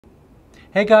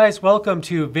Hey guys, welcome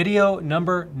to video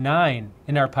number 9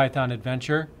 in our Python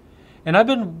adventure. And I've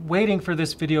been waiting for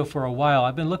this video for a while.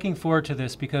 I've been looking forward to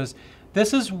this because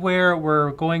this is where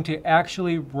we're going to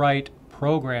actually write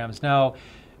programs. Now,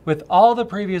 with all the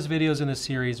previous videos in the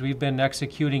series, we've been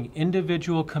executing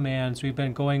individual commands. We've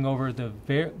been going over the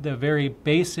very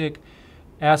basic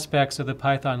aspects of the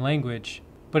Python language.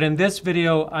 But in this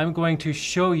video, I'm going to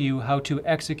show you how to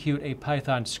execute a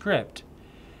Python script.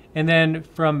 And then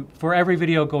for every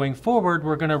video going forward,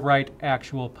 we're going to write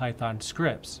actual Python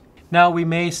scripts. Now, we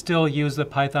may still use the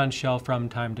Python shell from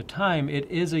time to time. It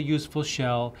is a useful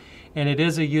shell, and it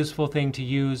is a useful thing to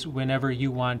use whenever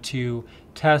you want to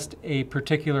test a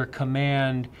particular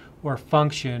command or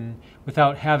function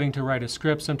without having to write a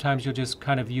script. Sometimes you'll just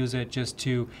kind of use it just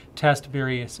to test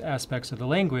various aspects of the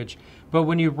language. But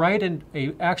when you write an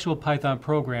actual Python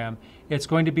program, it's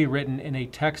going to be written in a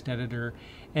text editor,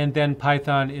 and then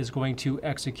Python is going to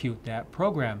execute that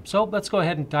program. So let's go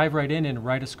ahead and dive right in and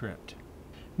write a script.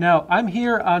 Now, I'm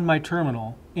here on my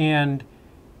terminal, and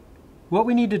what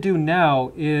we need to do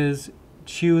now is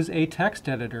choose a text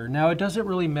editor. Now, it doesn't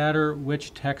really matter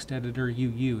which text editor you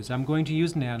use. I'm going to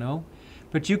use Nano,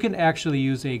 but you can actually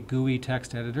use a GUI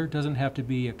text editor. It doesn't have to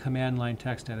be a command line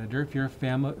text editor. If you're a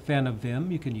fan of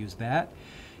Vim, you can use that.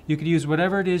 You can use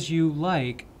whatever it is you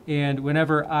like, and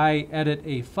whenever I edit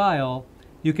a file,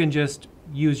 you can just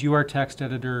use your text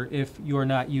editor if you're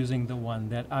not using the one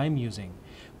that I'm using.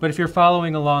 But if you're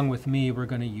following along with me, we're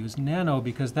going to use Nano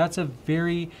because that's a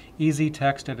very easy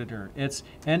text editor. It's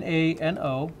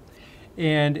Nano,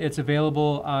 and it's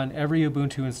available on every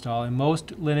Ubuntu install, and most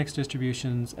Linux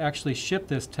distributions actually ship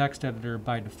this text editor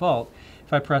by default.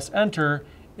 If I press enter,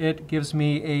 it gives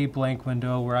me a blank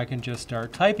window where I can just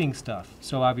start typing stuff.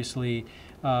 So obviously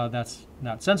that's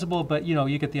not sensible, but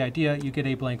you get the idea. You get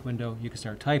a blank window, you can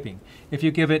start typing. If you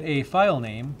give it a file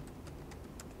name,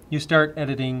 you start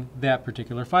editing that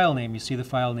particular file name. You see the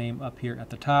file name up here at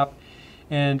the top.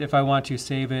 And if I want to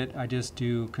save it, I just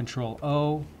do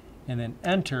Control-O and then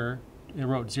enter. It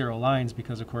wrote 0 lines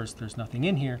because, of course, there's nothing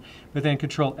in here. But then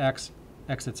Control-X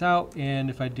exits out. And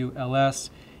if I do ls,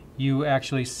 you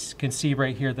actually can see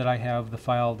right here that I have the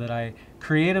file that I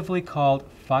creatively called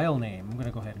file name. I'm going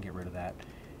to go ahead and get rid of that.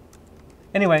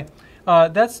 Anyway,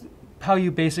 that's how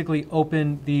you basically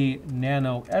open the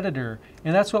Nano editor,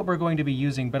 and that's what we're going to be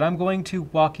using. But I'm going to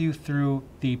walk you through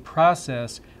the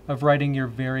process of writing your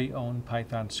very own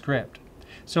Python script.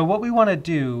 So what we want to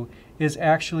do is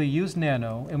actually use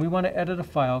Nano, and we want to edit a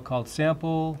file called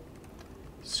sample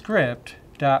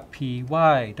script.py.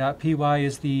 .py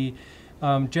is the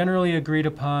generally agreed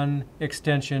upon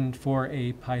extension for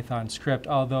a Python script,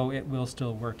 although it will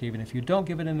still work even if you don't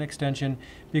give it an extension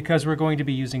because we're going to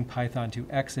be using Python to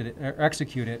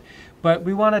execute it. But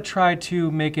we want to try to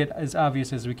make it as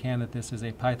obvious as we can that this is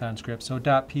a Python script. So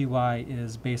 .py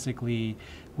is basically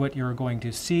what you're going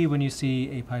to see when you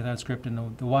see a Python script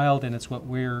in the wild, and it's what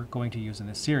we're going to use in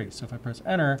this series. So if I press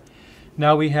enter,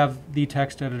 now we have the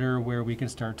text editor where we can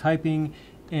start typing,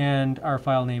 and our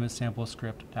file name is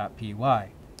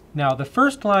samplescript.py. Now, the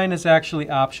first line is actually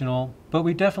optional, but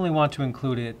we definitely want to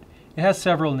include it. It has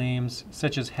several names,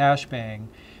 such as hashbang,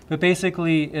 but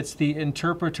basically it's the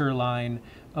interpreter line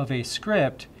of a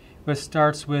script, which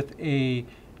starts with a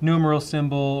numeral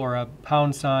symbol or a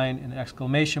pound sign, an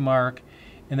exclamation mark,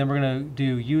 and then we're going to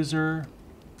do user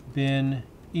bin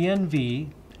env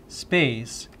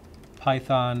space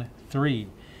python 3.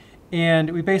 And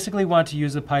we basically want to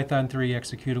use a Python 3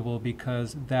 executable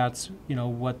because that's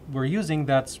what we're using.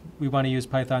 We want to use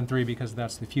Python 3 because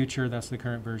that's the future. That's the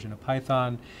current version of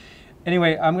Python.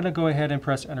 Anyway, I'm going to go ahead and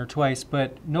press enter twice,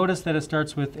 but notice that it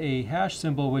starts with a hash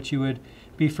symbol, which you would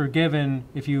be forgiven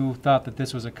if you thought that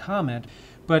this was a comment.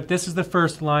 But this is the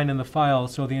first line in the file,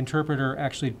 so the interpreter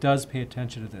actually does pay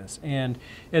attention to this. And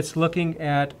it's looking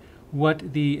at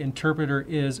what the interpreter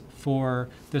is for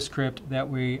the script that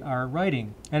we are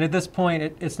writing. And at this point,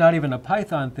 it's not even a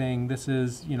Python thing. This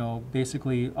is,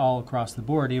 basically all across the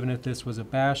board. Even if this was a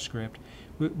bash script,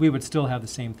 we would still have the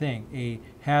same thing, a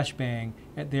hashbang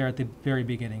there at the very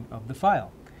beginning of the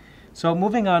file. So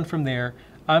moving on from there,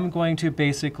 I'm going to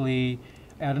basically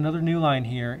add another new line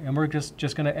here, and we're just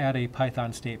going to add a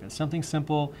Python statement. Something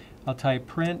simple. I'll type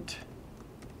print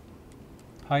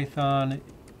Python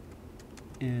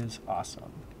is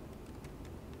awesome.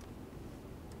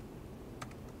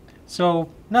 So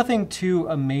nothing too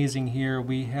amazing here.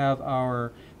 We have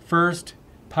our first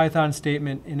Python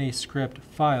statement in a script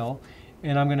file,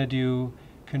 and I'm going to do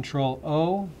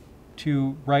Control-O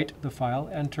to write the file,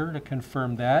 enter to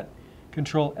confirm that,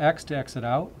 Control-X to exit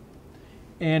out,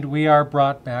 and we are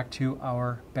brought back to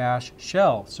our bash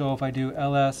shell. So if I do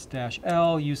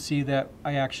ls-l, you see that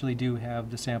I actually do have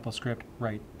the sample script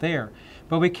right there.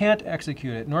 But we can't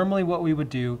execute it. Normally what we would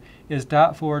do is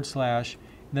 //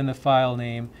 then the file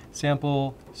name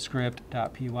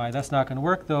samplescript.py. That's not going to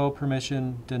work though,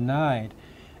 permission denied.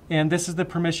 And this is the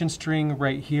permission string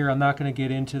right here. I'm not going to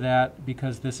get into that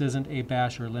because this isn't a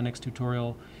bash or Linux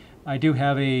tutorial. I do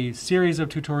have a series of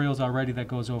tutorials already that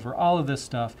goes over all of this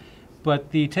stuff.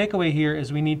 But the takeaway here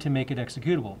is we need to make it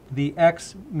executable. The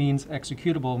X means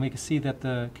executable, and we can see that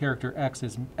the character X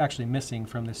is actually missing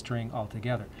from the string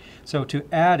altogether. So to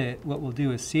add it, what we'll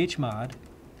do is chmod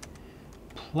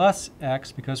plus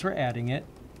X, because we're adding it,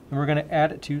 and we're going to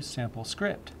add it to sample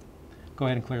script. Go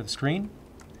ahead and clear the screen.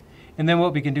 And then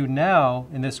what we can do now,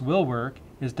 and this will work,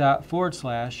 is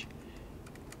 //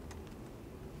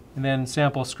 and then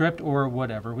sample script or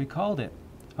whatever we called it.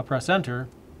 I'll press enter.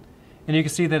 And you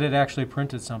can see that it actually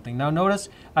printed something. Now notice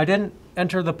I didn't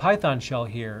enter the Python shell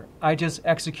here. I just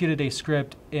executed a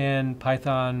script in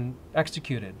Python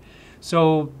executed.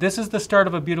 So this is the start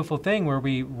of a beautiful thing where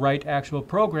we write actual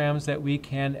programs that we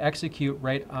can execute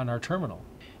right on our terminal.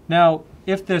 Now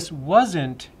if this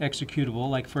wasn't executable,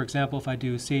 like for example if I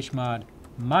do chmod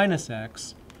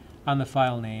 -x on the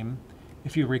file name,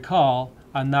 if you recall,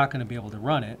 I'm not going to be able to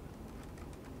run it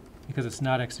because it's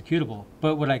not executable.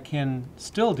 But what I can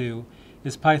still do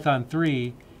is Python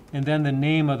 3 and then the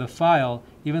name of the file,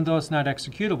 even though it's not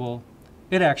executable,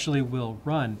 it actually will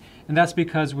run. And that's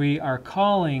because we are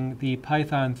calling the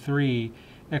Python 3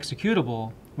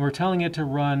 executable, and we're telling it to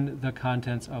run the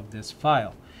contents of this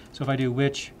file. So if I do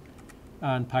which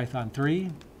on Python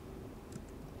 3,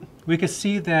 we can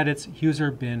see that it's user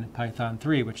bin Python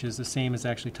 3, which is the same as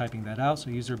actually typing that out. So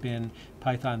user bin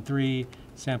Python 3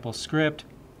 sample script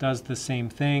does the same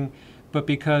thing, but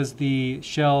because the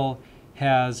shell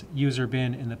has user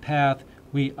bin in the path,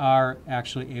 we are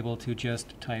actually able to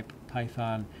just type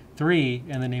Python 3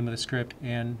 and the name of the script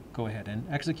and go ahead and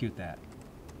execute that.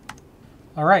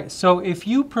 All right, so if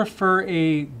you prefer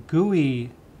a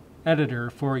GUI editor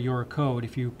for your code,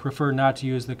 if you prefer not to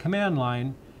use the command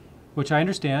line, which I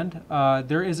understand,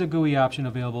 there is a GUI option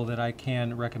available that I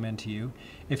can recommend to you.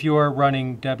 If you are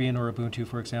running Debian or Ubuntu,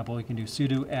 for example, you can do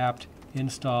sudo apt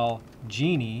install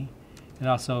Genie and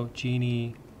also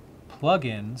Genie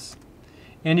plugins,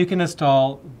 and you can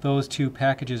install those two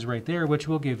packages right there, which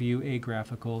will give you a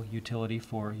graphical utility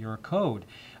for your code.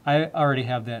 I already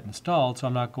have that installed, so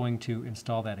I'm not going to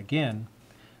install that again.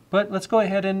 But let's go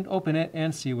ahead and open it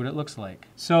and see what it looks like.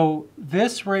 So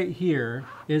this right here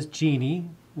is Genie,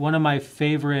 one of my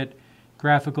favorite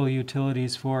graphical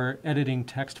utilities for editing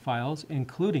text files,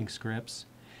 including scripts.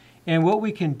 And what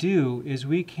we can do is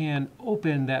we can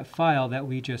open that file that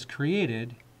we just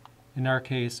created, in our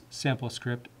case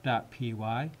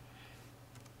samplescript.py.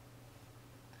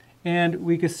 And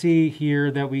we can see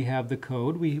here that we have the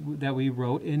code that we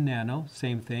wrote in Nano,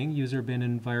 same thing, user bin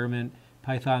environment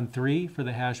Python 3 for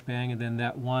the hash bang, and then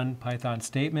that one Python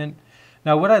statement.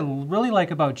 Now what I really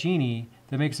like about Genie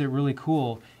that makes it really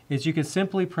cool is you can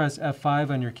simply press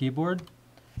F5 on your keyboard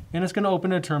and it's going to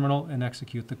open a terminal and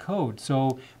execute the code.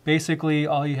 So basically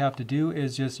all you have to do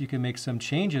is you can make some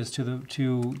changes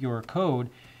to your code,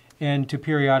 and to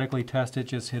periodically test it,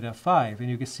 just hit F5 and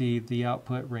you can see the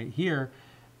output right here.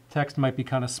 Text might be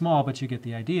kind of small, but you get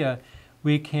the idea.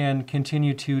 We can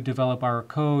continue to develop our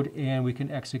code and we can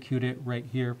execute it right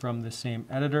here from the same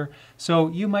editor. So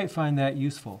you might find that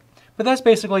useful. But that's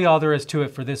basically all there is to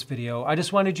it for this video. I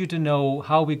just wanted you to know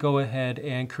how we go ahead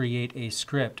and create a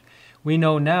script. We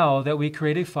know now that we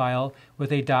create a file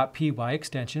with a .py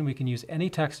extension. We can use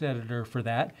any text editor for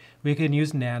that. We can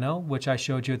use Nano, which I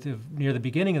showed you near the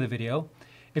beginning of the video.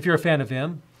 If you're a fan of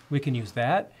Vim, we can use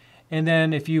that. And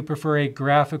then if you prefer a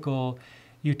graphical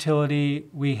utility,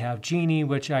 we have Genie,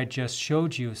 which I just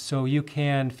showed you. So you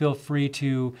can feel free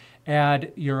to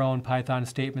add your own Python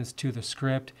statements to the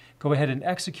script. Go ahead and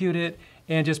execute it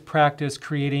and just practice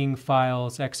creating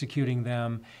files, executing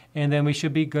them, and then we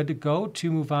should be good to go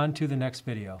to move on to the next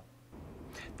video.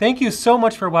 Thank you so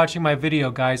much for watching my video,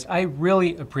 guys. I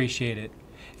really appreciate it.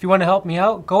 If you want to help me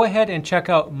out, go ahead and check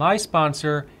out my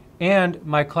sponsor and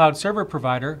my cloud server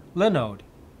provider, Linode.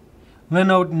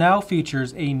 Linode now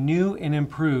features a new and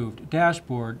improved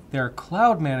dashboard, their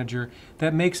cloud manager,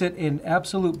 that makes it an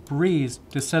absolute breeze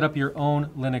to set up your own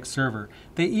Linux server.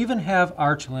 They even have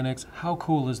Arch Linux. How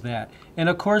cool is that? And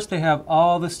of course they have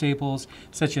all the staples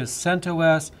such as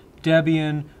CentOS,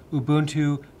 Debian,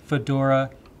 Ubuntu,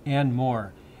 Fedora, and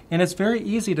more. And it's very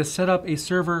easy to set up a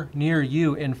server near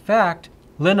you. In fact,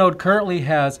 Linode currently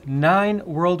has 9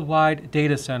 worldwide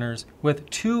data centers, with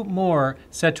 2 more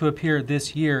set to appear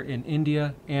this year in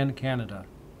India and Canada.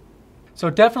 So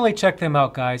definitely check them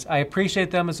out, guys. I appreciate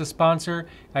them as a sponsor.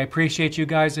 I appreciate you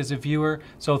guys as a viewer.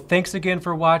 So thanks again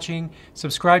for watching.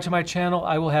 Subscribe to my channel.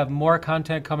 I will have more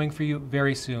content coming for you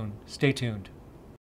very soon. Stay tuned.